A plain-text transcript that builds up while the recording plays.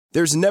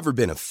There's never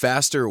been a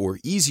faster or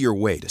easier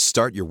way to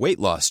start your weight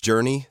loss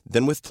journey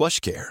than with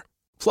PlushCare.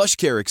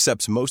 PlushCare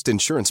accepts most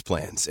insurance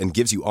plans and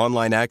gives you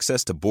online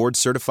access to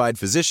board-certified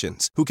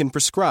physicians who can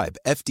prescribe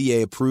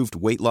FDA-approved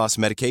weight loss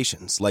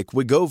medications like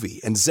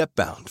Wegovy and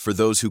Zepbound for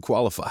those who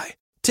qualify.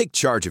 Take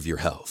charge of your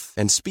health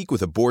and speak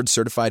with a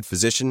board-certified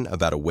physician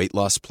about a weight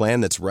loss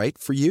plan that's right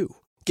for you.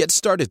 Get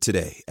started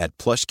today at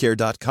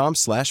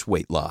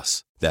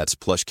plushcare.com/weight-loss. That's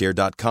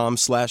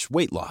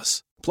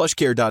plushcare.com/weight-loss.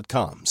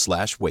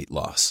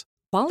 plushcare.com/weight-loss.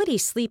 Quality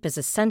sleep is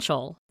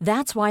essential.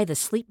 That's why the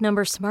Sleep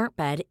Number Smart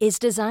Bed is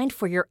designed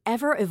for your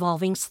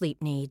ever-evolving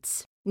sleep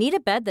needs. Need a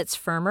bed that's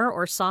firmer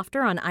or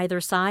softer on either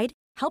side?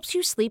 Helps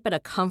you sleep at a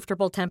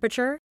comfortable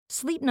temperature?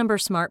 Sleep Number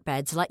Smart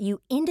Beds let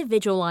you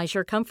individualize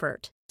your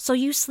comfort, so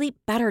you sleep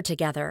better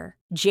together.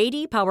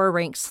 J.D. Power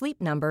ranks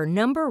Sleep Number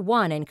number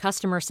 1 in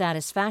customer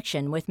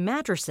satisfaction with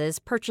mattresses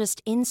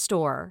purchased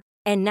in-store.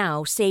 And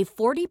now, save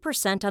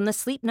 40% on the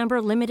Sleep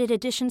Number Limited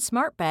Edition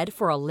Smart Bed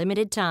for a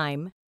limited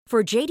time.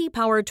 For J.D.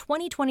 Power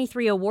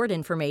 2023 award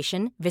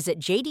information, visit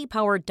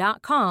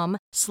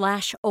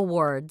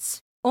jdpower.com/awards.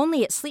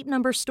 Only at Sleep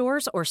Number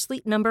stores or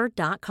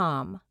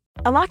sleepnumber.com.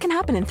 A lot can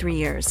happen in 3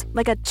 years,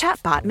 like a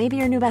chatbot may be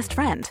your new best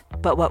friend.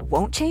 But what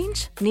won't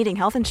change? Needing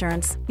health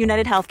insurance.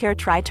 United Healthcare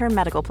Tri-Term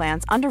Medical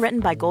Plans, underwritten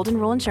by Golden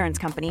Rule Insurance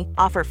Company,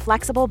 offer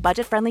flexible,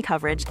 budget-friendly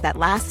coverage that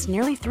lasts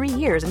nearly 3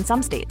 years in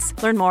some states.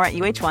 Learn more at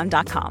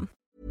uh1.com.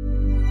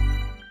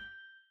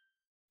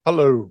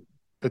 Hello,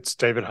 it's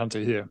David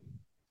Hunter here.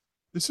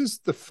 This is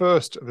the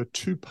first of a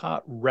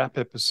two-part wrap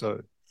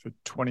episode for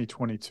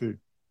 2022.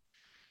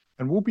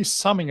 And we'll be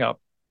summing up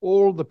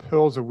all the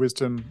pearls of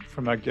wisdom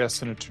from our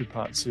guests in a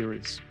two-part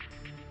series.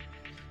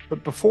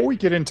 But before we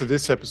get into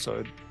this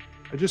episode,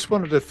 I just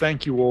wanted to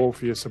thank you all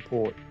for your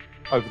support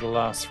over the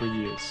last 3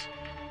 years.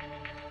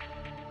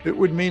 It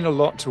would mean a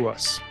lot to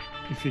us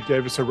if you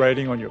gave us a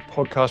rating on your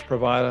podcast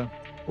provider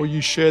or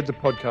you shared the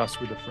podcast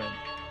with a friend.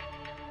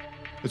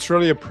 It's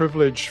really a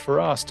privilege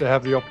for us to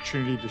have the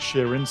opportunity to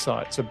share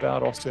insights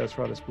about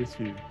osteoarthritis with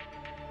you,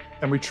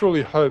 and we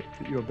truly hope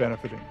that you're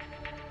benefiting.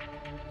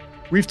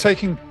 We've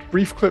taken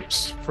brief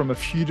clips from a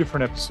few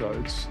different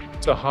episodes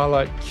to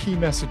highlight key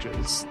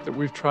messages that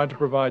we've tried to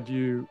provide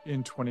you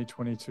in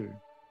 2022.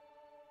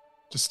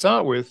 To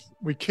start with,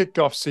 we kicked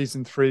off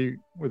season 3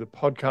 with a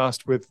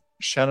podcast with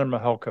Shannon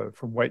Mihalko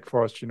from Wake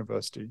Forest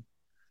University.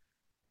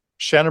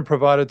 Shannon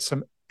provided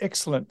some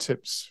excellent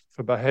tips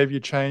for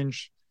behavior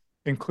change,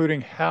 including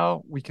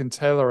how we can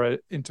tailor our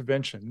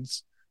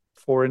interventions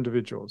for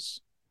individuals.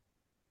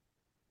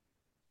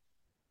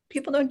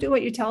 People don't do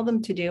what you tell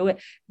them to do.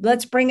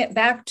 Let's bring it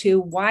back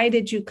to, why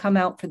did you come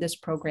out for this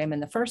program in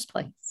the first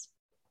place?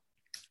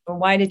 Or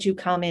why did you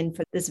come in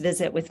for this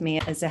visit with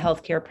me as a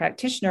healthcare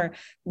practitioner?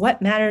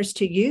 What matters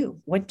to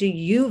you? What do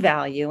you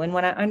value? And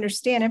when I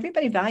understand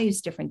everybody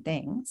values different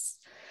things,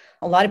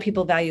 a lot of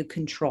people value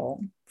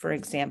control, for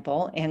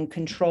example, and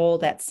control,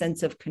 that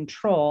sense of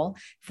control.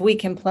 If we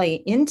can play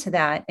into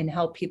that and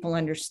help people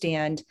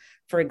understand,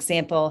 for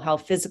example, how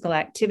physical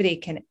activity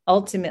can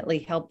ultimately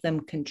help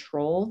them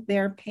control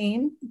their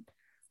pain,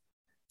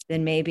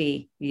 then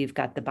maybe you've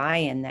got the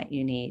buy-in that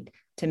you need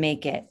to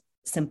make it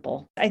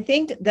simple. I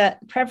think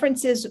that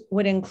preferences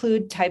would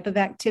include type of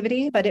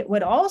activity, but it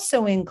would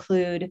also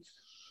include,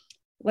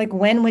 like,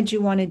 when would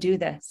you want to do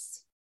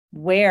this?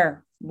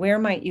 Where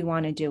might you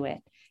want to do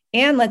it?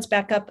 And let's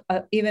back up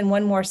even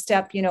one more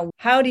step.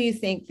 How do you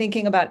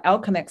thinking about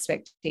outcome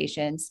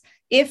expectations,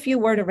 if you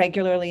were to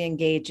regularly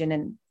engage in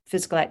a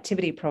physical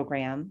activity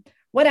program,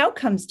 what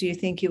outcomes do you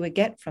think you would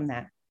get from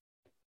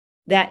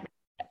that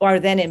are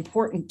then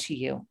important to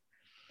you?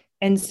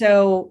 And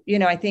so,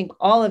 I think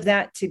all of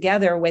that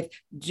together with,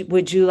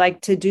 would you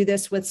like to do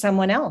this with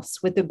someone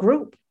else, with a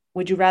group?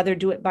 Would you rather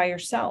do it by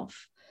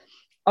yourself?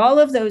 All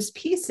of those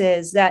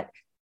pieces that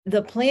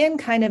the plan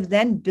kind of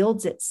then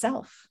builds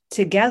itself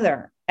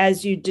together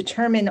as you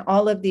determine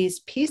all of these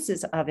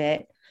pieces of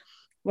it.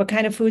 What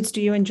kind of foods do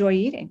you enjoy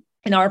eating?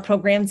 In our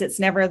programs, it's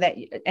never that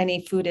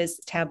any food is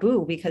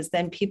taboo, because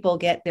then people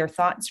get their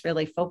thoughts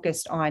really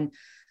focused on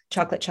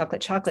chocolate,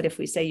 chocolate, chocolate, if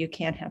we say you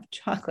can't have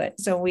chocolate.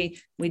 So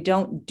we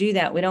don't do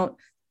that. We don't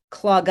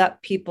clog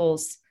up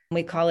people's,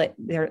 we call it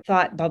their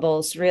thought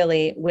bubbles,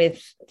 really,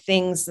 with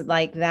things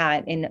like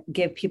that, and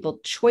give people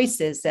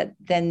choices that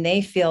then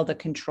they feel the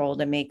control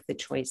to make the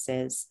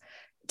choices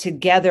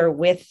together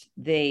with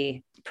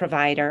the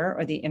provider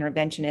or the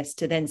interventionist,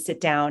 to then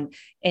sit down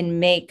and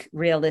make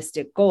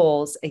realistic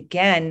goals,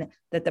 again,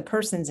 that the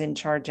person's in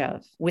charge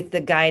of, with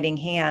the guiding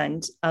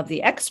hand of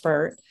the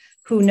expert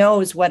who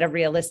knows what a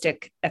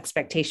realistic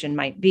expectation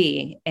might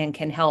be and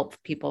can help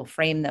people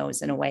frame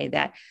those in a way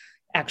that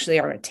actually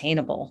are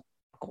attainable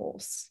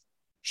goals.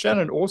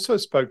 Shannon also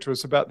spoke to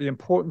us about the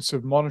importance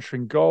of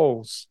monitoring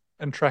goals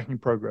and tracking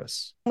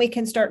progress. We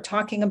can start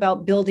talking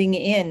about building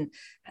in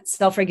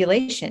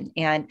self-regulation,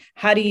 and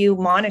how do you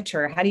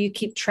monitor? How do you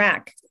keep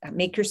track?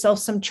 Make yourself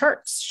some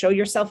charts, show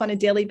yourself on a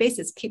daily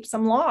basis, keep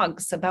some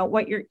logs about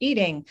what you're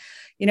eating,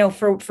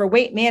 for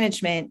weight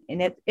management.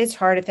 And it's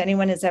hard. If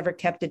anyone has ever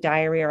kept a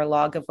diary or a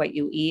log of what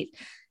you eat,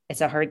 It's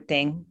a hard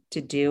thing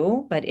to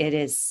do, but it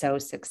is so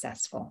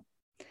successful.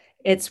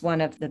 It's one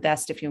of the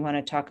best if you want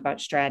to talk about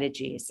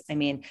strategies. I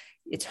mean,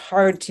 it's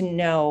hard to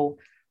know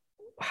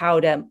how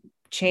to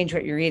change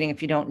what you're eating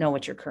if you don't know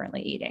what you're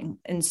currently eating.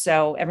 And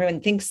so everyone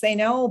thinks they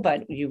know,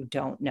 but you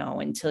don't know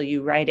until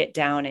you write it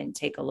down and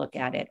take a look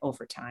at it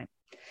over time.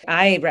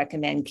 I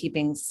recommend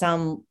keeping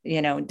some,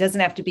 it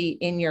doesn't have to be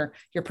in your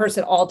purse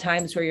at all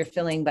times where you're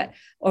filling, but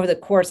over the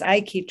course, I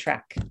keep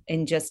track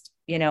and just,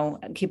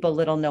 keep a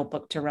little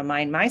notebook to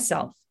remind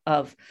myself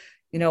of,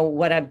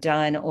 what I've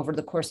done over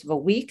the course of a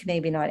week,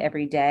 maybe not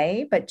every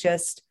day, but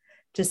just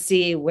to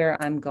see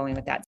where I'm going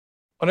with that.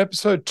 On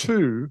episode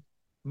 2,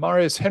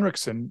 Marius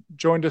Henriksson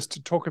joined us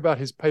to talk about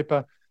his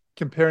paper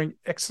comparing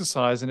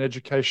exercise and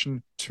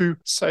education to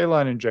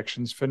saline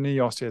injections for knee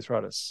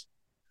osteoarthritis.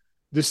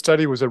 This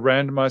study was a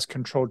randomized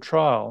controlled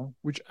trial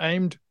which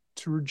aimed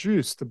to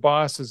reduce the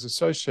biases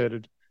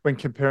associated when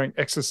comparing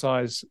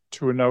exercise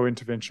to a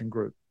no-intervention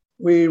group.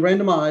 We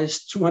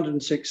randomized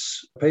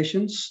 206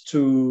 patients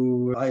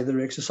to either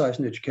exercise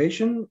and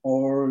education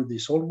or the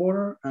salt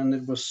water, and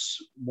it was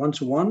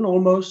 1-to-1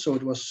 almost, so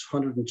it was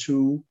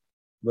 102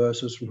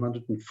 versus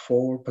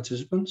 104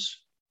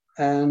 participants.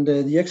 And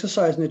the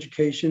exercise and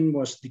education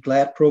was the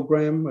GLAD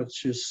program,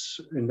 which is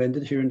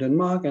invented here in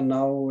Denmark and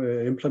now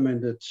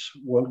implemented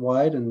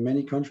worldwide in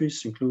many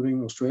countries,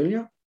 including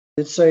Australia.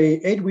 It's a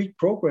 8-week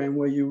program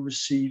where you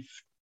receive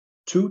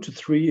 2 to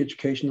 3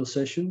 educational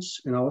sessions.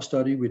 In our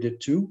study, we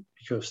did 2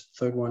 because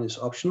the third one is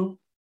optional,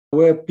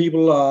 where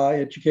people are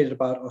educated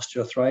about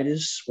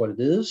osteoarthritis, what it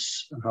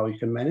is, and how you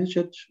can manage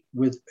it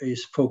with a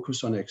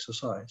focus on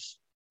exercise.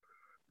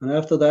 And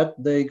after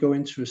that, they go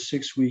into a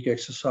 6-week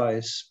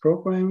exercise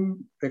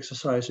program,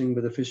 exercising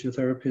with a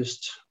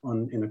physiotherapist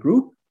in a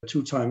group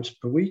 2 times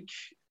per week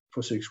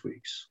for 6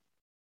 weeks.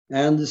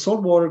 And the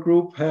saltwater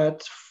group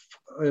had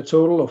a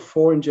total of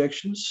 4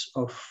 injections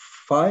of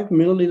 5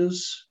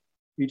 milliliters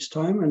each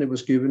time, and it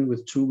was given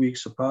with 2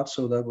 weeks apart.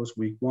 So that was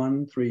week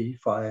 1, 3,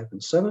 5,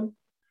 and 7.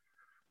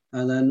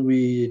 And then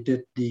we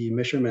did the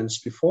measurements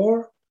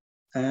before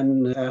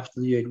and after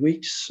the 8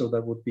 weeks, so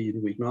that would be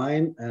in week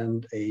 9,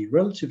 and a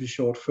relatively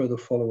short further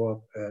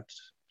follow-up at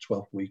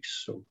 12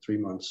 weeks, so 3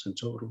 months in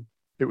total.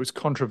 It was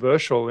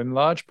controversial in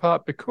large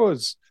part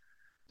because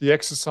the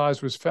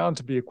exercise was found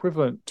to be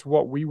equivalent to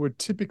what we would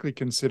typically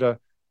consider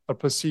a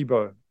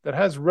placebo that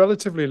has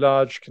relatively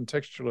large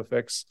contextual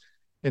effects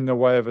in the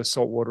way of a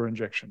saltwater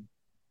injection.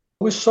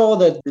 We saw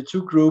that the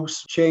 2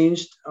 groups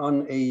changed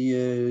on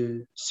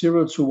a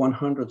 0 to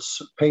 100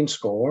 pain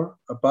score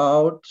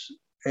about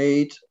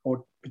 8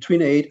 or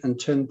between 8 and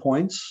 10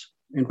 points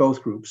in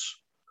both groups.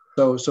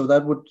 So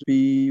that would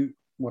be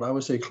what I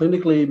would say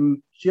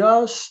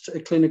just a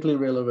clinically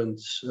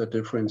relevant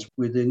difference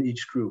within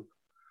each group.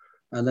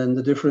 And then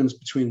the difference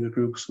between the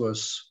groups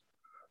was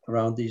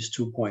around these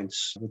 2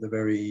 points with a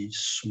very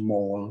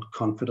small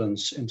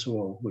confidence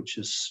interval, which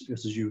is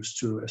used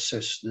to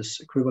assess this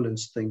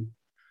equivalence thing.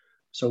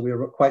 So we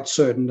are quite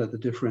certain that the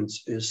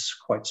difference is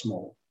quite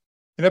small.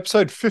 In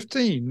episode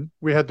 15,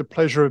 we had the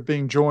pleasure of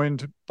being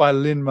joined by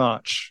Lynn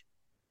March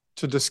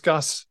to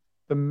discuss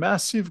the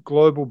massive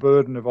global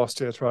burden of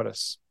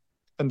osteoarthritis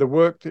and the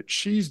work that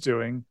she's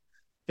doing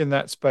in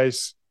that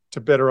space to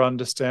better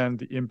understand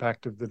the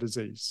impact of the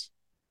disease.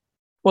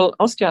 Well,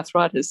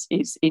 osteoarthritis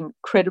is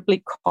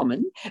incredibly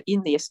common.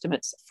 In the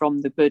estimates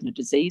from the burden of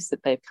disease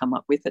that they've come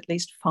up with, at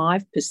least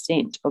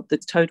 5% of the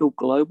total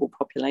global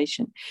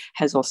population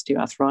has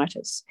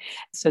osteoarthritis.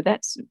 So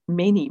that's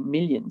many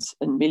millions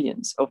and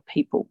millions of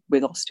people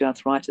with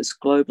osteoarthritis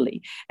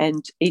globally,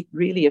 and it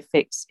really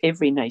affects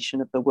every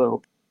nation of the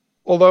world.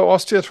 Although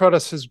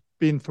osteoarthritis has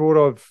been thought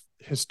of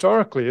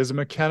historically as a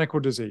mechanical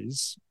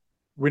disease,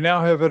 we now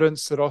have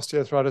evidence that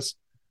osteoarthritis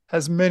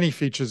has many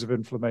features of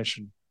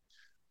inflammation,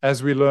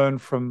 as we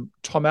learned from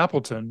Tom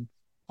Appleton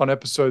on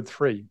episode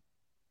 3.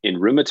 In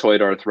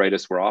rheumatoid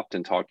arthritis, we're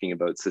often talking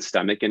about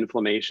systemic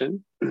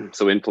inflammation.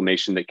 So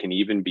inflammation that can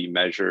even be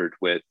measured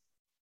with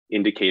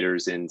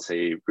indicators in,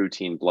 say,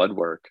 routine blood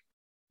work.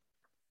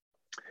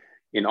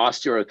 In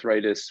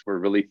osteoarthritis, we're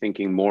really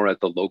thinking more at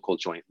the local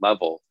joint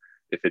level.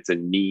 If it's a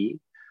knee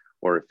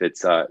or if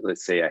it's,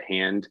 let's say, a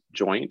hand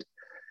joint,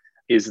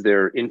 is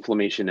there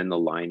inflammation in the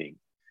lining?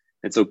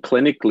 And so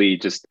clinically,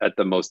 just at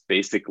the most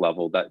basic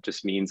level, that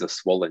just means a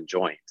swollen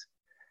joint.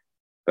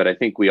 But I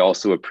think we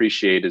also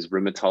appreciate as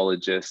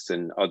rheumatologists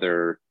and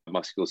other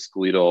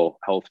musculoskeletal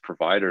health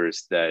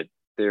providers that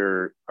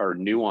there are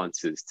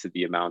nuances to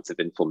the amounts of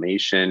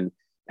inflammation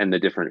and the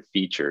different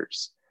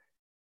features.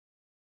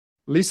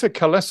 Lisa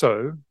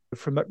Calesso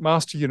from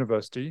McMaster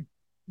University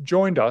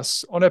joined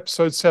us on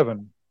episode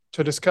 7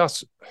 to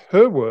discuss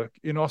her work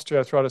in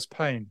osteoarthritis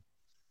pain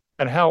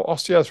and how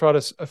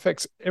osteoarthritis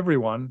affects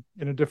everyone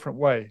in a different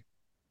way.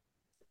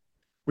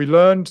 We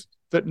learned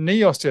that knee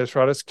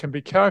osteoarthritis can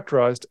be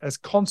characterized as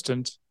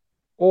constant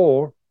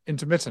or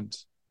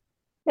intermittent.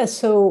 Yeah,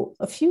 so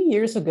a few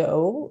years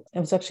ago, it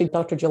was actually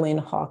Dr. Gillian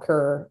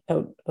Hawker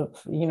out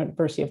of the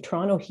University of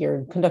Toronto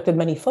here, conducted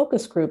many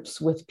focus groups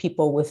with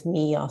people with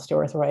knee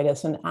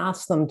osteoarthritis and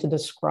asked them to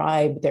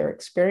describe their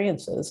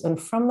experiences. And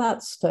from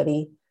that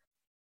study,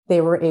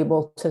 they were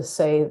able to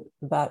say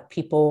that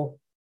people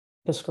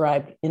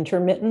described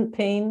intermittent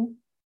pain,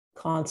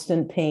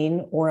 constant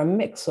pain, or a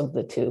mix of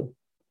the two.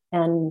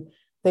 And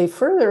they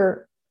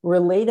further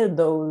related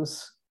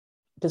those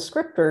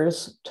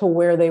descriptors to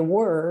where they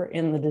were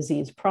in the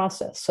disease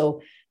process.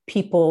 So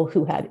people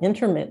who had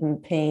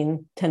intermittent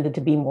pain tended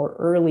to be more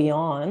early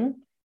on,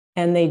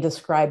 and they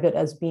described it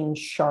as being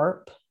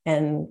sharp,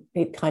 and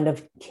it kind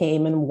of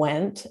came and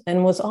went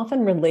and was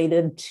often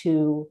related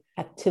to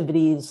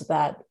activities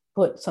that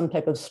put some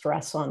type of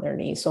stress on their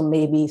knee. So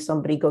maybe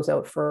somebody goes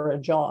out for a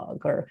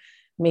jog, or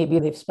maybe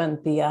they've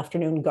spent the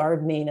afternoon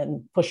gardening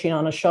and pushing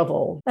on a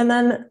shovel. And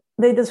then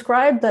they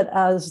described that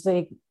as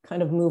they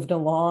kind of moved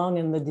along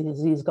and the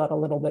disease got a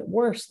little bit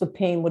worse, the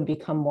pain would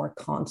become more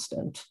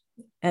constant.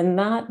 And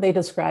that they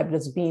described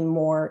as being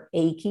more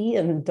achy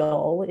and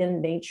dull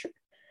in nature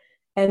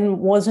and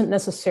wasn't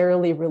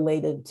necessarily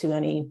related to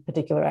any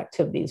particular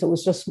activities. It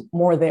was just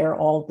more there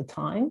all the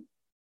time.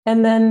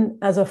 And then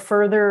as a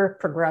further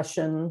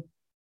progression,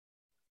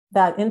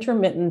 that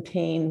intermittent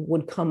pain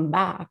would come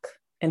back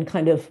and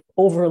kind of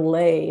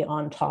overlay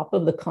on top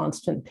of the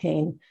constant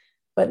pain.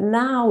 But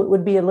now it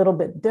would be a little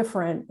bit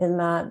different in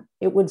that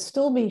it would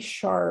still be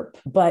sharp,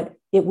 but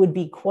it would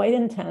be quite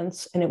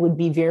intense and it would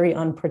be very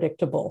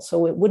unpredictable.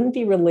 So it wouldn't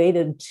be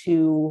related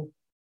to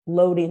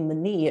loading the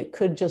knee. It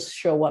could just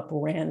show up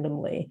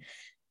randomly.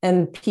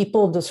 And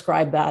people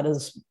describe that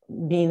as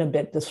being a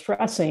bit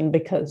distressing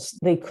because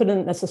they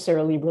couldn't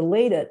necessarily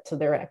relate it to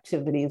their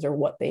activities or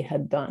what they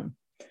had done.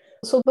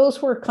 So those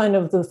were kind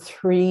of the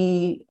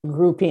three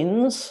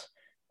groupings,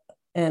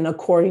 and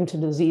according to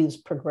disease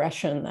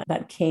progression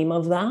that came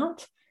of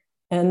that.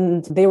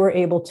 And they were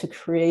able to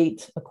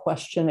create a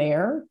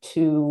questionnaire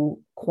to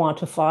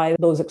quantify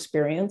those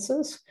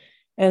experiences.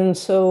 And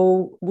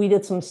so we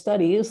did some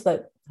studies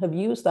that have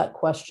used that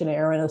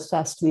questionnaire and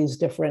assessed these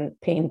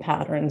different pain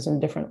patterns in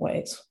different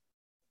ways.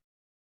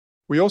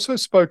 We also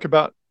spoke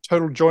about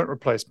total joint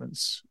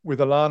replacements with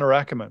Alana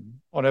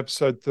Ackerman on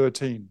episode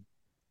 13.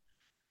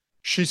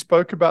 She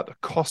spoke about the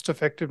cost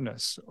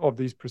effectiveness of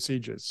these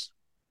procedures.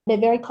 They're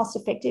very cost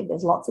effective.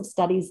 There's lots of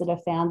studies that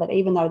have found that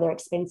even though they're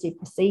expensive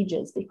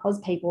procedures, because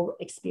people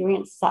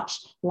experience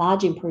such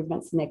large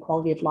improvements in their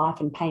quality of life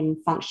and pain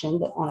and function,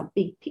 that on a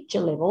big picture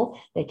level,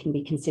 they can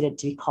be considered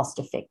to be cost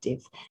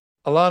effective.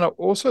 Alana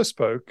also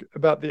spoke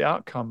about the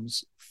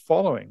outcomes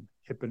following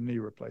hip and knee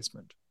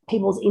replacement.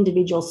 People's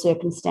individual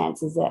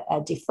circumstances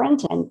are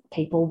different, and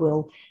people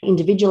will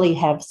individually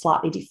have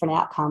slightly different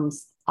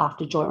outcomes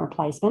after joint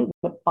replacement.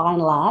 But by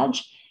and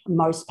large,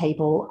 most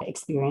people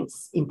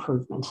experience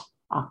improvement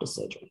after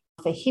surgery.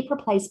 For hip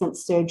replacement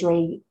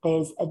surgery,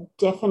 there's a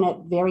definite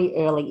very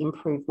early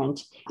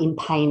improvement in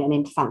pain and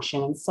in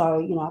function. And so,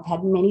 I've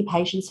had many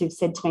patients who've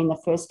said to me in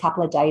the first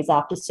couple of days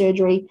after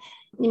surgery,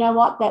 you know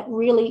what, that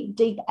really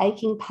deep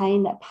aching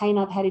pain, that pain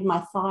I've had in my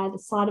thigh, the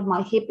side of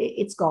my hip,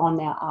 it's gone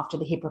now after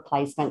the hip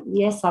replacement.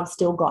 Yes, I've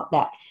still got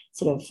that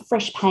sort of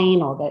fresh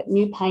pain or the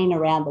new pain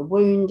around the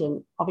wound,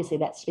 and obviously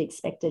that's to be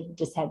expected,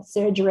 just had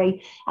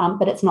surgery,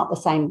 but it's not the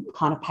same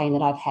kind of pain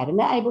that I've had. And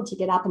they're able to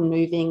get up and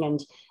moving,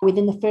 and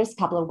within the first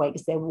couple of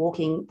weeks they're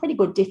walking pretty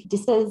good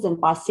distances,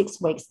 and by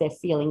 6 weeks they're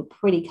feeling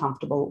pretty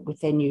comfortable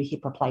with their new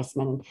hip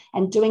replacement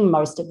and doing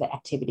most of the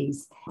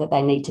activities that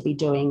they need to be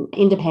doing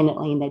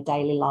independently in their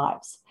daily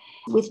lives.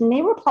 With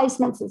knee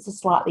replacements, it's a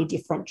slightly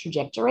different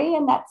trajectory,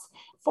 and that's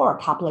for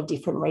a couple of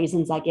different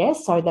reasons, I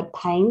guess. So the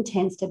pain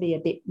tends to be a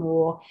bit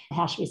more,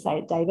 how should we say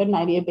it, David,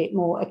 maybe a bit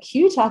more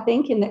acute, I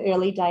think, in the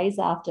early days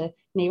after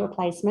knee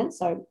replacement.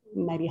 So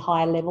maybe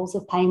higher levels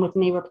of pain with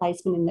knee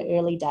replacement in the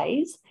early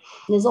days.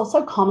 And there's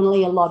also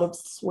commonly a lot of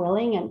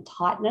swelling and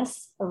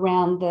tightness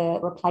around the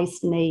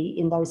replaced knee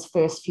in those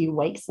first few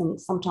weeks. And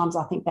sometimes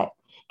I think that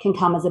can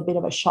come as a bit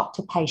of a shock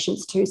to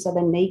patients too. So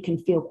the knee can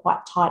feel quite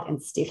tight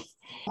and stiff.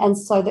 And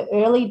so the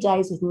early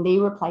days with knee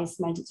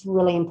replacement, it's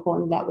really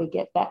important that we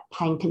get that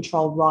pain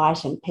control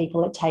right, and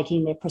people are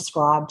taking their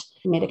prescribed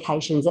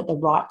medications at the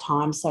right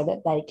time so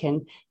that they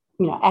can,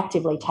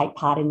 actively take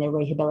part in their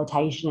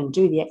rehabilitation and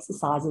do the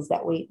exercises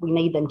that we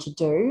need them to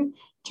do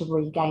to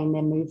regain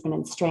their movement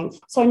and strength.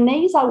 So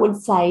knees, I would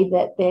say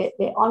that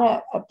they're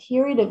on a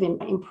period of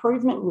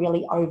improvement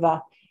really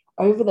over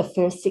the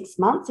first 6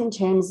 months in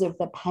terms of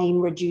the pain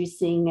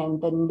reducing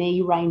and the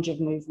knee range of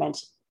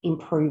movement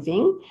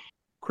improving.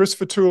 Chris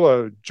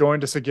Vitullo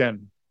joined us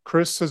again.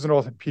 Chris is an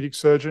orthopedic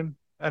surgeon,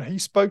 and he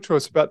spoke to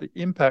us about the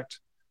impact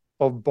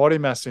of body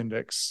mass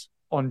index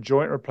on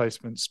joint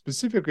replacement,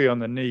 specifically on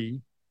the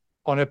knee,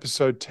 on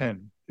episode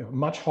 10. A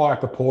much higher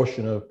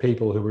proportion of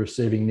people who were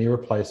receiving knee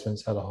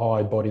replacements had a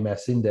high body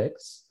mass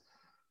index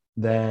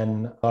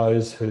than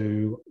those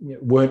who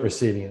weren't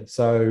receiving it.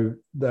 So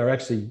they're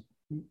actually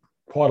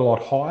quite a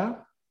lot higher,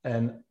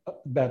 and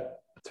about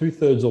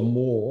 2/3 or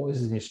more, this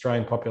is in the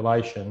Australian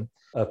population,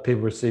 of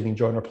people receiving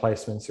joint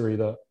replacements are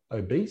either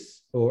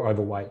obese or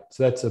overweight.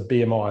 So that's a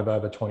BMI of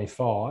over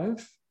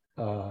 25,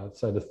 so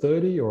to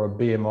 30, or a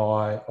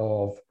BMI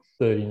of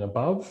 30 and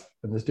above.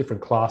 And there's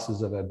different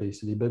classes of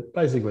obesity, but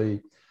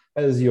basically,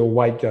 as your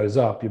weight goes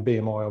up, your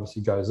BMI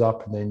obviously goes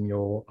up, and then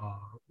your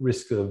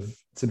risk of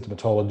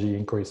symptomatology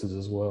increases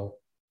as well.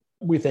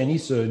 With any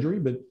surgery,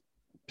 but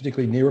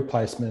particularly knee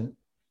replacement,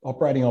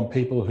 operating on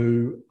people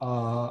who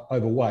are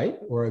overweight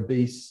or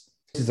obese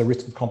is a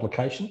risk of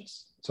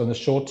complications. So in the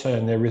short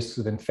term, their risks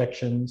of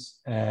infections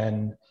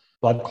and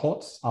blood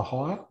clots are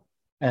higher.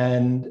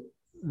 And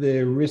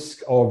the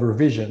risk of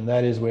revision,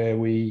 that is where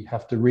we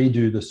have to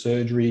redo the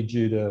surgery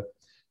due to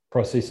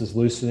prosthesis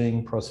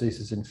loosening,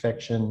 prosthesis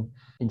infection,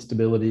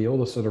 instability, all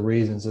the sort of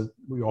reasons that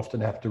we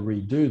often have to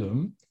redo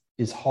them,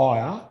 is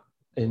higher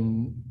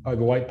in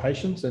overweight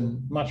patients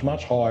and much,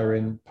 much higher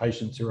in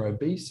patients who are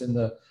obese. And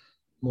the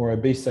more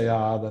obese they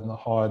are, then the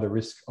higher the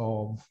risk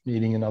of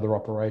needing another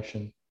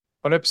operation.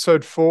 On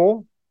episode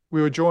 4,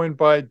 we were joined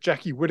by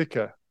Jackie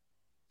Whitaker,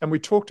 and we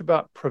talked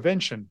about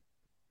prevention,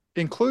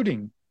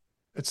 including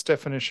its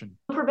definition.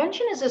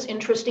 Prevention is this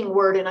interesting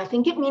word, and I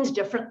think it means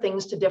different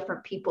things to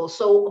different people.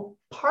 So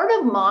part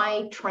of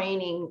my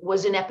training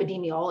was in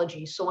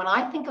epidemiology. So when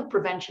I think of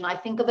prevention, I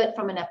think of it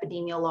from an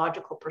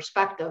epidemiological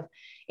perspective.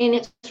 And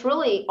it's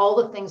really all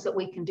the things that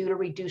we can do to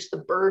reduce the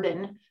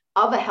burden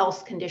of a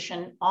health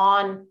condition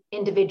on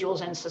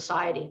individuals and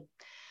society.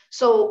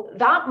 So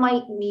that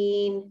might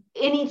mean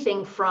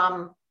anything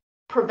from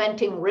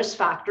preventing risk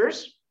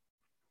factors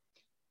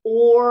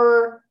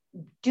or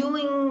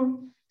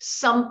doing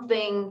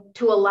something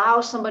to allow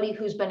somebody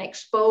who's been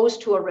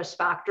exposed to a risk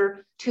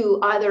factor to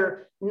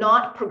either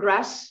not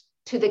progress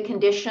to the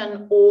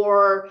condition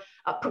or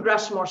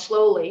progress more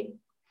slowly.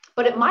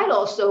 But it might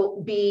also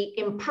be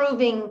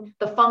improving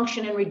the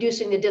function and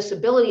reducing the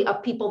disability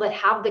of people that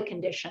have the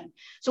condition.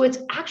 So it's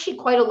actually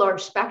quite a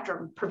large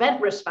spectrum.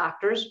 Prevent risk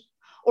factors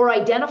or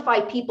identify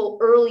people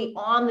early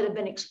on that have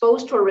been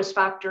exposed to a risk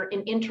factor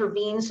and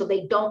intervene so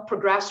they don't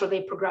progress or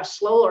they progress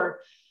slower.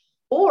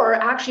 Or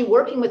actually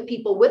working with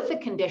people with the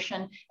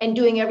condition and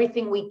doing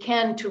everything we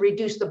can to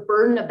reduce the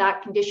burden of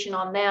that condition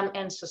on them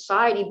and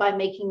society by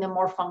making them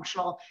more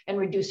functional and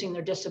reducing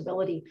their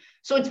disability.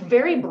 So it's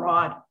very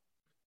broad.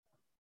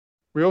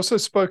 We also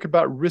spoke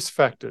about risk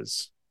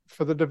factors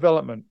for the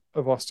development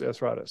of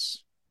osteoarthritis.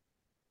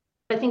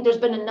 I think there's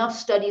been enough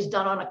studies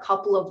done on a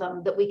couple of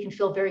them that we can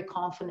feel very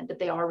confident that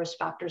they are risk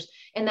factors.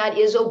 And that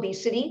is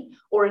obesity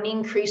or an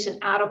increase in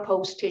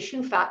adipose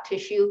tissue, fat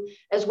tissue,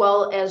 as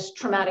well as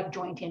traumatic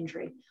joint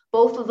injury.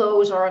 Both of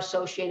those are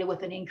associated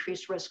with an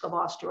increased risk of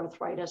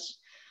osteoarthritis.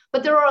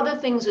 But there are other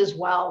things as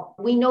well.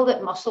 We know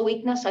that muscle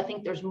weakness, I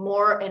think there's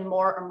more and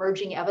more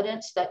emerging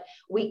evidence that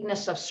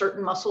weakness of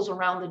certain muscles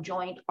around the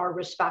joint are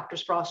risk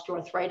factors for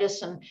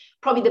osteoarthritis. And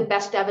probably the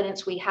best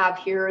evidence we have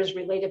here is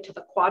related to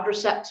the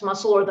quadriceps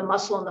muscle or the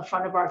muscle in the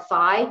front of our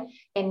thigh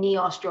and knee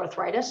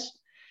osteoarthritis.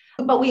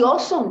 But we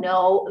also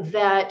know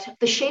that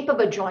the shape of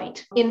a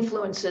joint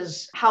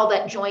influences how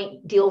that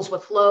joint deals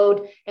with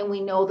load. And we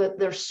know that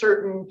there's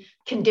certain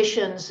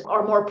conditions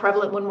are more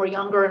prevalent when we're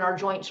younger and our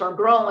joints are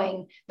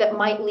growing that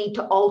might lead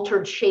to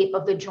altered shape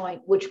of the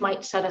joint, which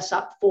might set us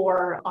up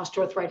for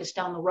osteoarthritis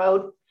down the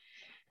road.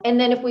 And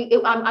then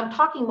I'm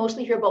talking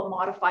mostly here about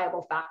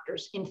modifiable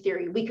factors in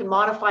theory. We can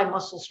modify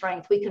muscle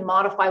strength. We can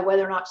modify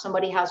whether or not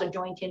somebody has a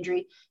joint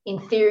injury. In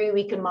theory,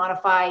 we can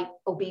modify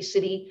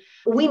obesity.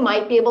 We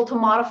might be able to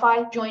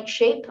modify joint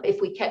shape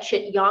if we catch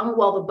it young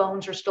while the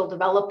bones are still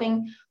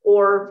developing,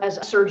 or as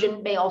a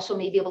surgeon may also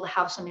be able to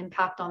have some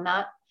impact on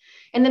that.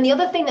 And then the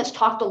other thing that's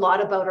talked a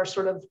lot about are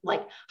sort of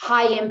like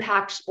high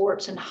impact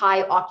sports and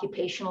high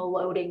occupational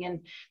loading.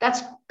 And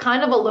that's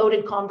kind of a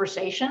loaded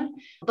conversation.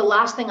 The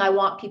last thing I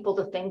want people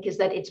to think is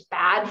that it's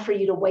bad for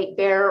you to weight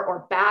bear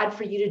or bad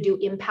for you to do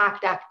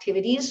impact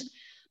activities.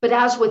 But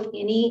as with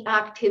any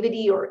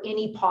activity or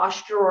any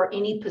posture or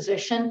any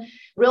position,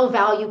 real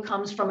value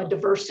comes from a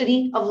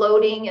diversity of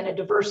loading and a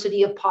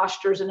diversity of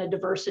postures and a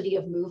diversity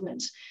of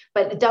movements.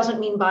 But it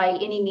doesn't mean by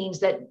any means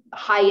that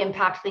high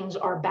impact things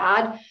are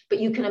bad. But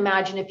you can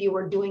imagine if you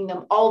were doing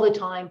them all the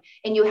time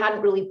and you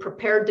hadn't really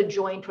prepared the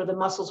joint or the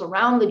muscles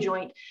around the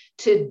joint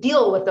to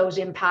deal with those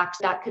impacts,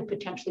 that could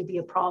potentially be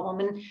a problem.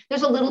 And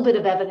there's a little bit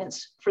of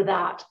evidence for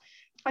that.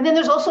 And then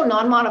there's also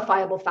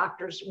non-modifiable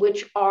factors,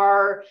 which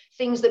are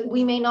things that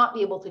we may not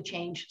be able to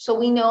change. So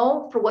we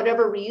know for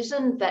whatever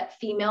reason that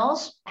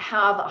females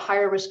have a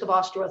higher risk of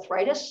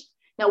osteoarthritis.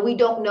 Now, we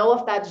don't know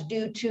if that's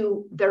due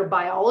to their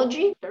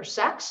biology, their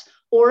sex,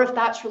 or if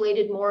that's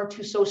related more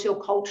to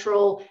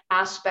sociocultural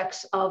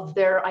aspects of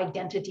their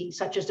identity,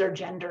 such as their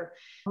gender.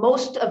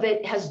 Most of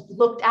it has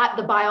looked at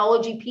the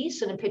biology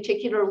piece, and in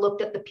particular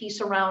looked at the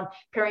piece around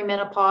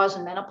perimenopause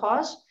and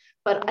menopause.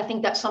 But I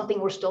think that's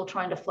something we're still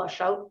trying to flesh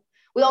out.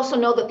 We also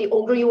know that the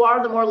older you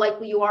are, the more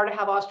likely you are to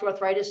have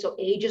osteoarthritis. So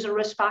age is a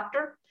risk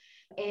factor.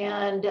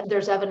 And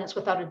there's evidence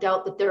without a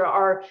doubt that there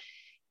are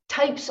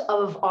types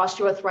of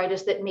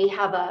osteoarthritis that may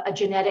have a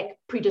genetic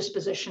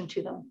predisposition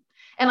to them.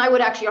 And I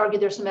would actually argue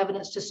there's some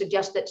evidence to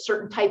suggest that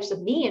certain types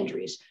of knee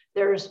injuries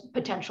there's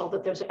potential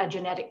that there's a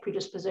genetic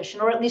predisposition,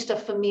 or at least a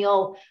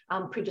familial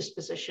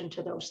predisposition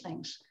to those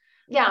things.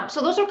 Yeah,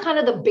 so those are kind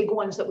of the big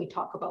ones that we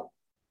talk about.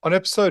 On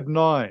episode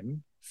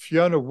 9,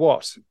 Fiona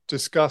Watt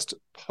discussed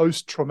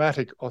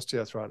post-traumatic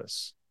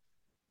osteoarthritis,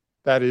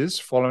 that is,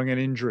 following an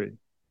injury,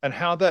 and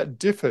how that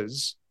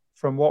differs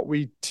from what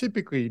we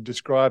typically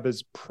describe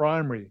as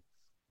primary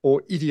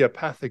or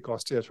idiopathic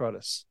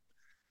osteoarthritis,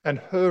 and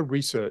her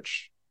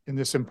research in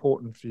this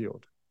important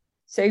field.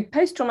 So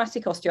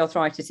post-traumatic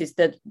osteoarthritis is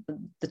the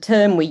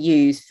term we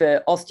use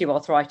for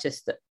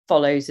osteoarthritis that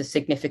follows a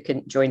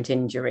significant joint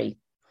injury.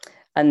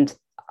 And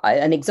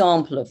an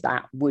example of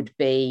that would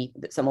be,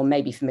 that someone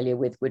may be familiar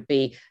with, would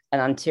be an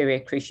anterior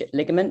cruciate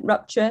ligament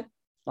rupture,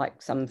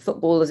 like some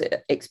footballers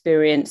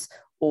experience,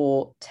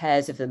 or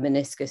tears of the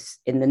meniscus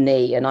in the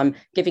knee. And I'm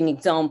giving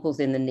examples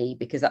in the knee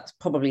because that's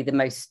probably the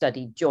most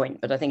studied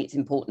joint, but I think it's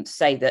important to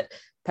say that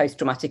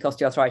post-traumatic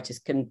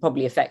osteoarthritis can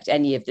probably affect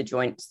any of the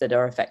joints that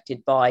are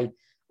affected by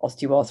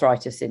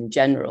osteoarthritis in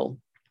general.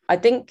 I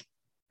think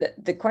that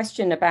the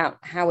question about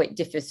how it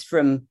differs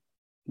from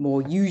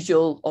more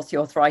usual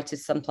osteoarthritis,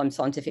 sometimes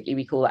scientifically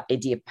we call that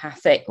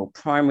idiopathic or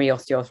primary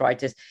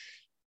osteoarthritis,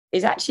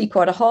 is actually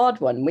quite a hard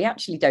one. We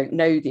actually don't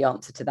know the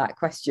answer to that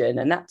question,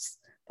 and that's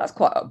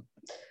quite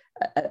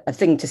a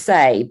thing to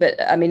say. But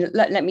I mean,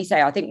 let me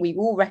say, I think we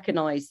all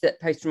recognise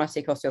that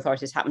post-traumatic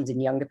osteoarthritis happens in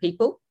younger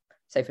people.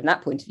 So from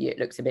that point of view, it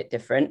looks a bit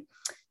different.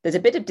 There's a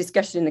bit of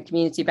discussion in the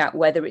community about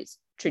whether it's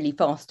truly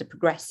faster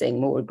progressing,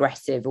 more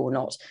aggressive or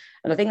not.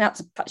 And I think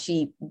that's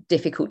actually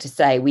difficult to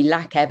say. We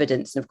lack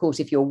evidence. And of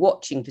course, if you're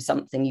watching for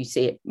something, you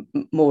see it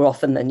more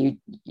often than you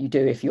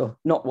do if you're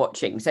not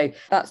watching. So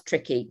that's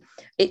tricky.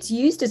 It's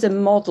used as a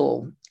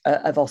model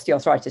of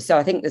osteoarthritis. So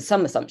I think there's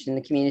some assumption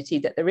in the community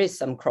that there is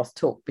some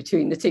crosstalk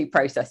between the two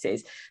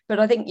processes. But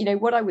I think,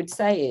 what I would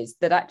say is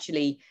that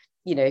actually,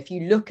 if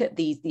you look at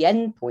the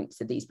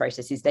endpoints of these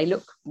processes, they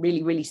look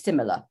really, really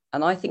similar.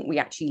 And I think we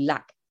actually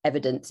lack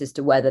evidence as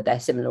to whether they're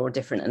similar or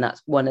different. And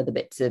that's one of the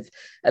bits of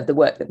the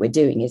work that we're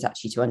doing, is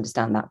actually to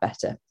understand that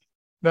better.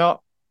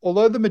 Now,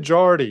 although the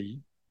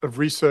majority of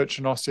research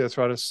in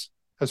osteoarthritis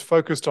has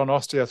focused on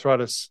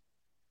osteoarthritis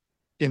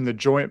in the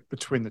joint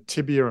between the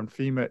tibia and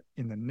femur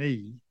in the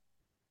knee,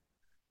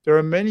 there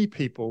are many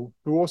people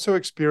who also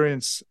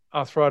experience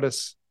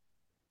arthritis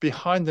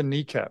behind the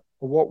kneecap,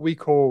 or what we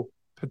call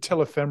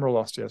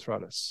patellofemoral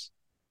osteoarthritis.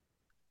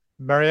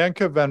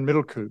 Marianka van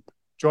Middelkoop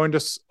joined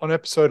us on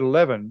episode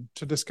 11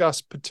 to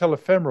discuss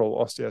patellofemoral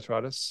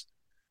osteoarthritis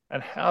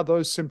and how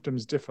those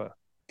symptoms differ.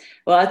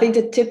 Well, I think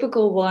the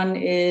typical one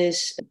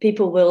is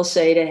people will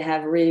say they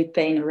have really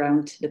pain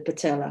around the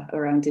patella,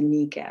 around the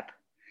kneecap.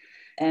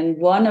 And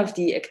one of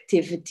the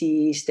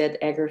activities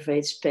that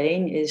aggravates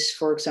pain is,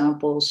 for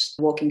example,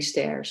 walking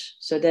stairs.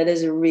 So that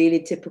is a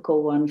really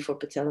typical one for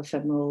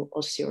patellofemoral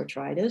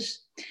osteoarthritis.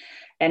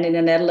 And in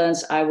the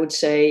Netherlands, I would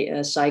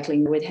say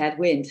cycling with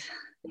headwind.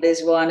 It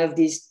is one of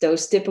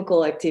those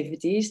typical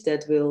activities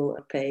that will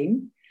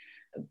pain.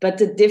 But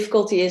the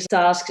difficulty is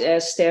tasks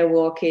as stair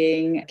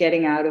walking,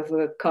 getting out of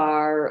a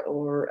car,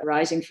 or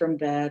rising from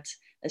bed,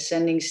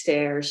 ascending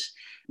stairs.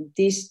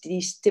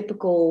 These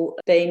typical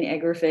pain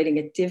aggravating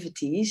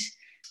activities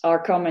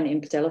are common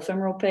in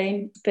patellofemoral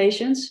pain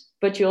patients,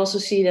 but you also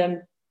see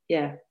them,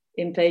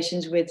 in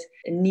patients with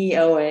knee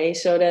OA.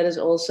 So that is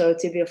also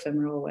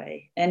tibiofemoral OA.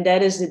 And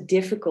that is the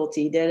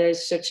difficulty. There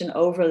is such an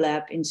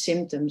overlap in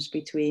symptoms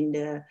between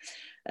the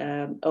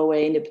OA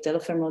in the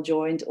patellofemoral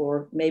joint,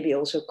 or maybe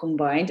also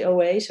combined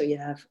OA. So you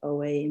have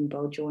OA in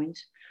both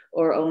joints,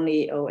 or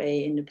only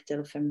OA in the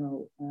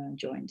patellofemoral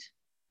joint.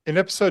 In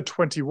episode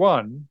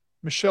 21,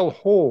 Michelle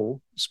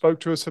Hall spoke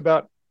to us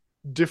about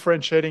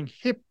differentiating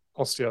hip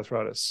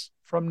osteoarthritis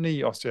from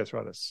knee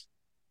osteoarthritis.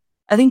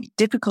 I think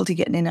difficulty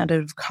getting in and out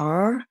of the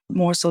car,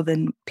 more so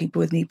than people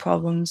with knee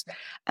problems.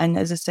 And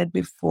as I said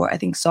before, I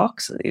think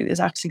socks is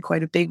actually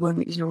quite a big one.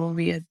 When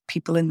we had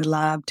people in the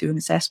lab doing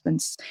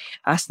assessments,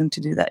 asked them to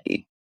do that.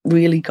 It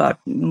really got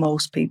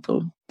most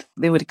people,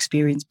 they would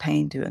experience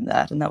pain doing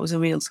that. And that was a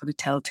real sort of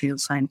telltale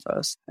sign for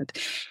us that,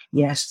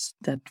 yes,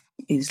 that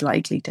is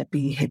likely to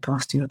be hip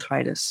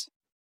osteoarthritis.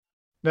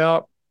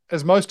 Now,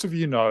 as most of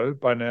you know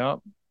by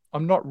now,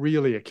 I'm not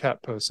really a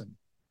cat person.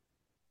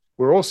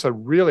 We're also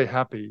really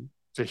happy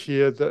to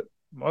hear that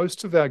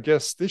most of our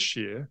guests this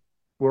year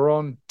were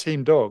on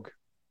Team Dog.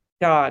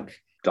 Dog.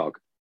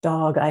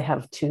 I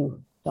have 2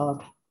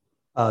 dog.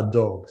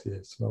 Dogs,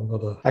 yes.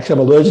 Actually, I'm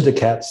allergic to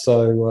cats,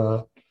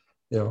 so,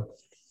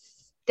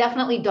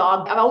 Definitely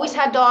dog. I've always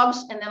had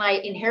dogs, and then I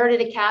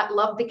inherited a cat,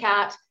 loved the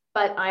cat,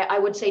 but I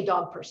would say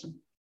dog person.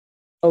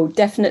 Oh,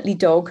 definitely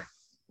dog.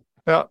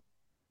 Now,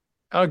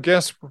 our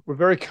guests were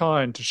very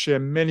kind to share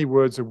many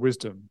words of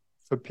wisdom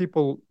for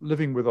people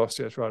living with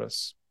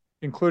osteoarthritis,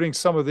 including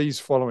some of these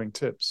following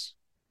tips.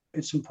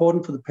 It's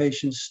important for the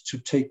patients to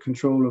take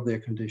control of their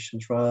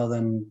conditions rather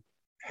than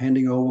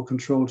handing over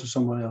control to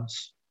someone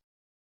else.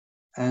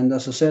 And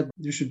as I said,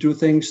 you should do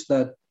things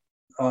that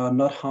are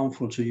not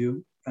harmful to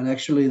you. And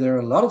actually, there are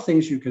a lot of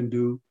things you can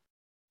do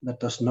that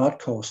does not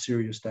cause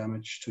serious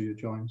damage to your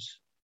joints.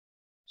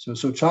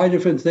 So try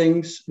different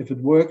things. If it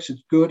works,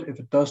 it's good. If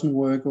it doesn't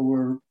work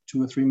over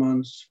 2 or 3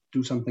 months,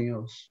 do something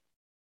else.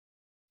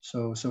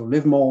 So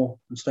live more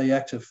and stay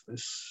active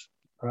is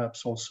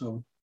perhaps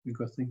also a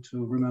good thing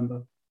to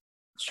remember.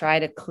 Try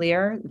to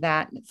clear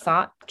that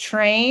thought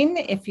train,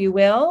 if you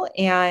will,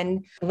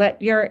 and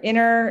let your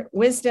inner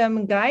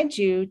wisdom guide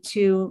you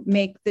to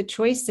make the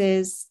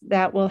choices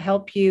that will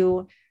help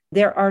you.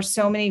 There are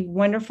so many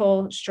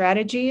wonderful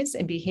strategies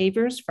and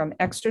behaviors, from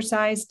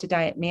exercise to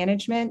diet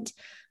management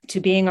to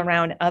being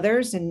around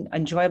others and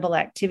enjoyable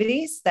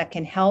activities that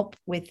can help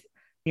with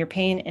your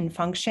pain and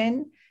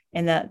function.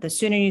 And the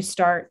sooner you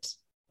start,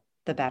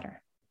 the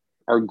better.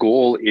 Our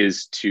goal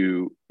is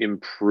to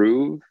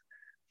improve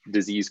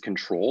disease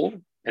control,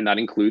 and that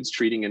includes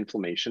treating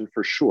inflammation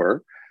for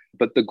sure.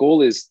 But the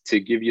goal is to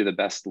give you the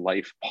best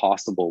life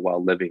possible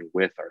while living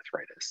with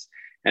arthritis.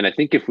 And I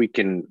think if we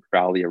can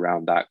rally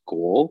around that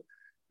goal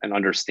and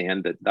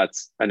understand that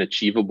that's an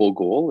achievable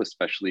goal,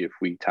 especially if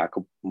we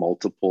tackle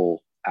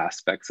multiple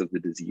aspects of the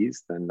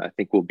disease, then I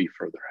think we'll be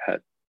further ahead.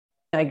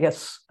 I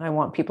guess I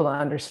want people to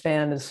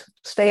understand is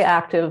stay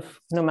active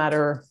no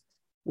matter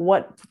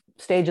what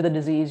stage of the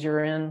disease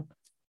you're in,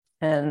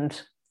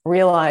 and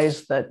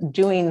realize that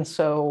doing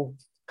so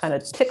kind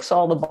of ticks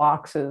all the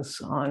boxes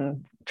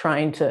on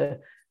trying to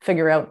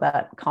figure out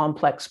that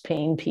complex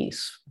pain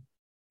piece.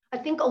 I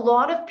think a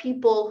lot of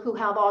people who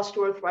have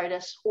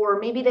osteoarthritis, or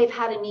maybe they've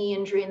had a knee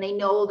injury and they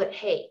know that,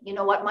 hey, you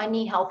know what, my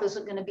knee health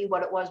isn't going to be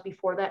what it was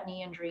before that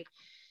knee injury.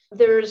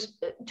 There's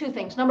two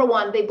things. Number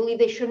one, they believe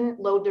they shouldn't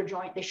load their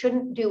joint. They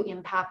shouldn't do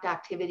impact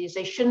activities.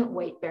 They shouldn't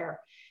weight bear.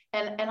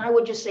 And I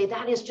would just say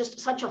that is just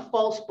such a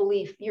false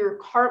belief. Your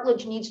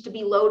cartilage needs to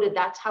be loaded.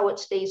 That's how it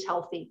stays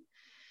healthy.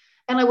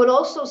 And I would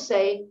also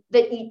say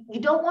that you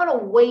don't want to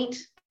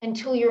wait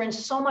until you're in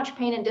so much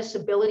pain and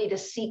disability to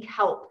seek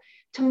help.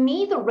 To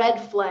me, the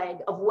red flag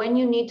of when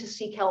you need to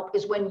seek help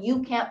is when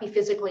you can't be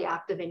physically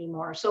active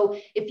anymore. So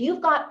if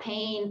you've got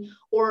pain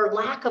or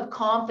lack of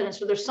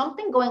confidence, or there's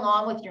something going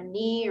on with your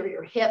knee or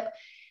your hip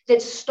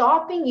that's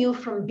stopping you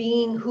from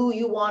being who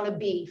you want to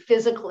be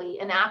physically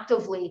and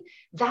actively,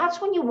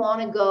 that's when you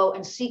want to go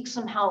and seek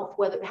some help,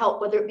 whether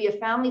it be a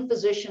family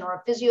physician or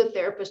a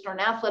physiotherapist or an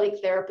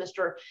athletic therapist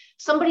or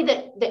somebody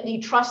that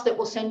you trust that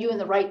will send you in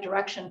the right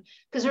direction.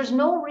 Because there's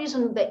no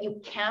reason that you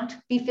can't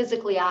be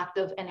physically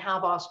active and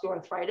have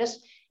osteoarthritis.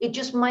 It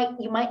just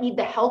you might need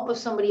the help of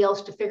somebody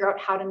else to figure out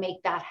how to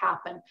make that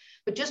happen.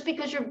 But just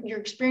because you're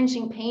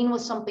experiencing pain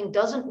with something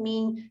doesn't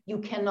mean you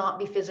cannot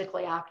be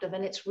physically active.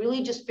 And it's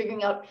really just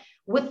figuring out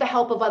with the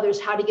help of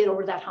others how to get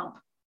over that hump.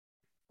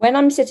 When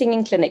I'm sitting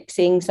in clinic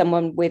seeing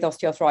someone with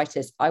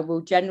osteoarthritis, I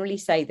will generally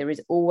say there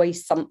is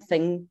always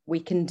something we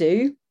can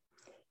do.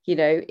 You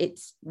know,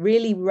 it's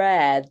really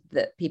rare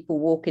that people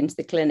walk into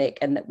the clinic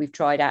and that we've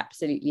tried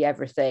absolutely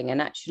everything.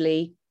 And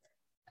actually,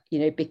 you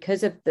know,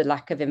 because of the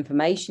lack of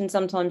information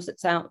sometimes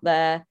that's out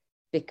there,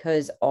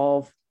 because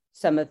of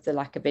some of the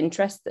lack of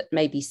interest that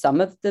maybe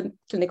some of the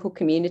clinical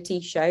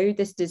community show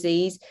this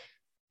disease,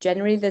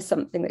 generally there's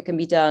something that can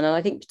be done. And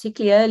I think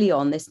particularly early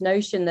on, this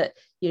notion that,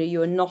 you know,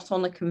 you are not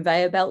on a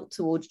conveyor belt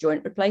towards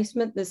joint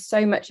replacement. There's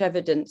so much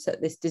evidence that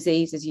this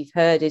disease, as you've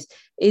heard,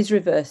 is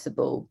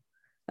reversible.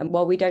 And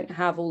while we don't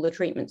have all the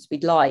treatments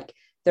we'd like,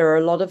 there are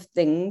a lot of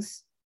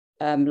things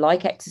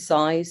like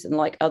exercise and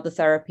like other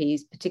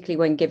therapies, particularly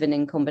when given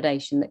in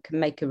combination, that can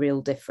make a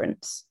real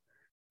difference.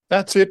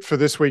 That's it for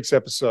this week's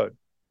episode.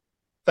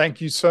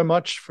 Thank you so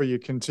much for your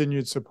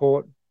continued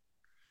support.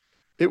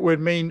 It would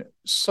mean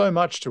so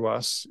much to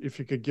us if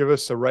you could give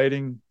us a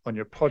rating on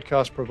your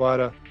podcast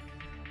provider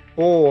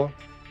or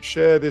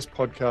share this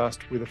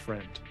podcast with a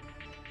friend.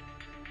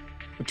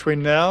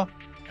 Between now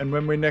and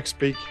when we next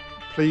speak,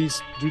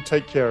 please do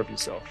take care of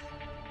yourself.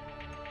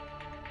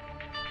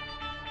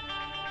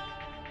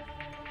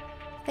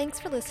 Thanks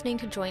for listening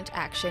to Joint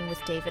Action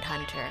with David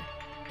Hunter.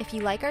 If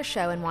you like our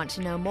show and want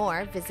to know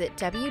more, visit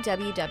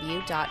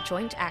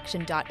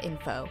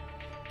www.jointaction.info.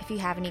 If you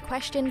have any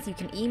questions, you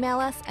can email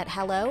us at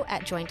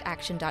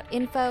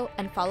hello@jointaction.info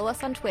and follow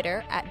us on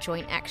Twitter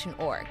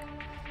 @jointactionorg.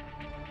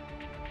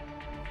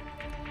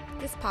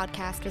 This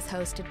podcast was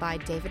hosted by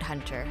David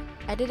Hunter,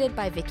 edited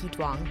by Vicky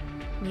Duong,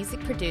 music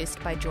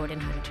produced by Jordan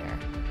Hunter.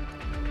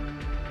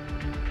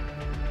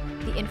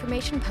 The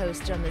information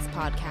posted on this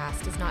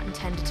podcast is not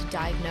intended to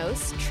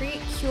diagnose,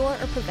 treat, cure,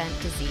 or prevent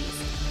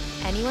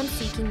disease. Anyone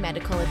seeking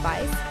medical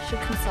advice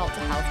should consult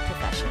a health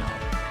professional.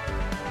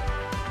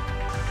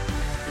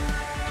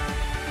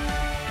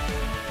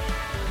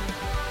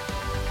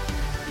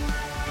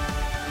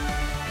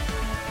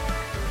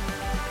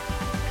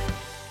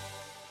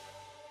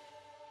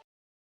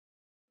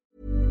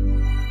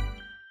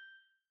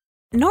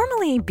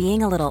 Normally,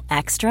 being a little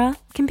extra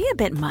can be a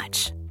bit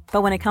much.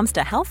 But when it comes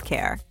to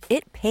healthcare,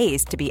 it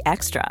pays to be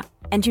extra.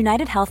 And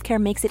United Healthcare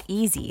makes it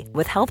easy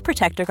with Health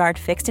Protector Guard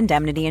fixed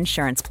indemnity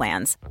insurance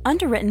plans.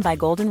 Underwritten by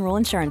Golden Rule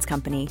Insurance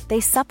Company, they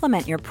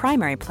supplement your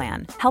primary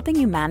plan, helping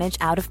you manage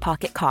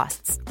out-of-pocket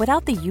costs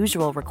without the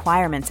usual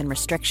requirements and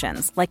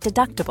restrictions like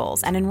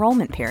deductibles and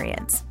enrollment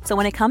periods. So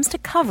when it comes to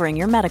covering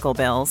your medical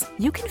bills,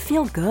 you can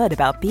feel good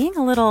about being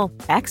a little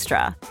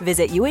extra.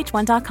 Visit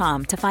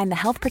uh1.com to find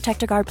the Health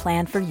Protector Guard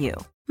plan for you.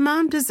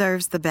 Mom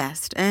deserves the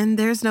best, and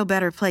there's no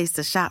better place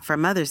to shop for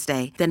Mother's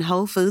Day than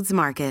Whole Foods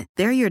Market.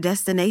 They're your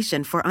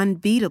destination for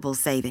unbeatable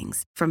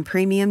savings, from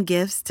premium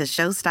gifts to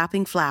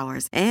show-stopping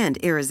flowers and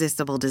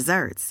irresistible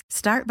desserts.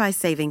 Start by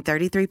saving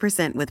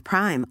 33% with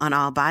Prime on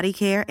all body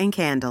care and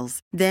candles.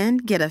 Then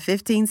get a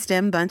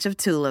 15-stem bunch of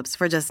tulips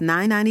for just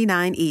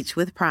 $9.99 each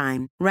with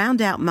Prime.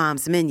 Round out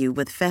Mom's menu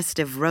with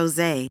festive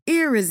rosé,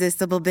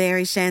 irresistible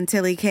berry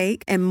chantilly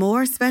cake, and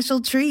more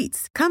special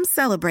treats. Come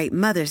celebrate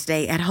Mother's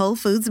Day at Whole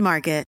Foods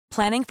Market.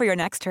 Planning for your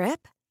next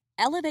trip?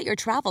 Elevate your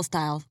travel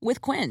style with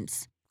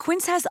Quince.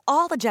 Quince has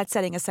all the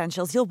jet-setting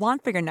essentials you'll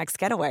want for your next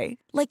getaway,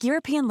 like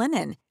European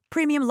linen,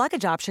 premium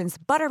luggage options,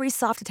 buttery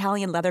soft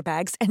Italian leather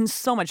bags, and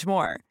so much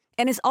more.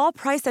 And is all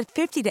priced at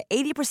 50 to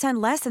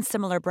 80% less than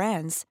similar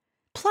brands.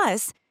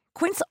 Plus,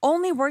 Quince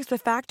only works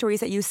with factories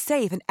that use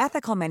safe and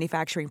ethical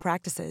manufacturing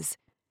practices.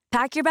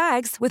 Pack your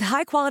bags with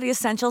high-quality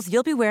essentials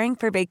you'll be wearing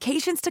for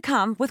vacations to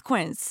come with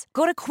Quince.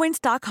 Go to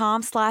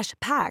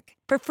quince.com/pack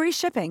for free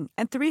shipping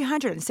and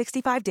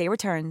 365-day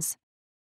returns.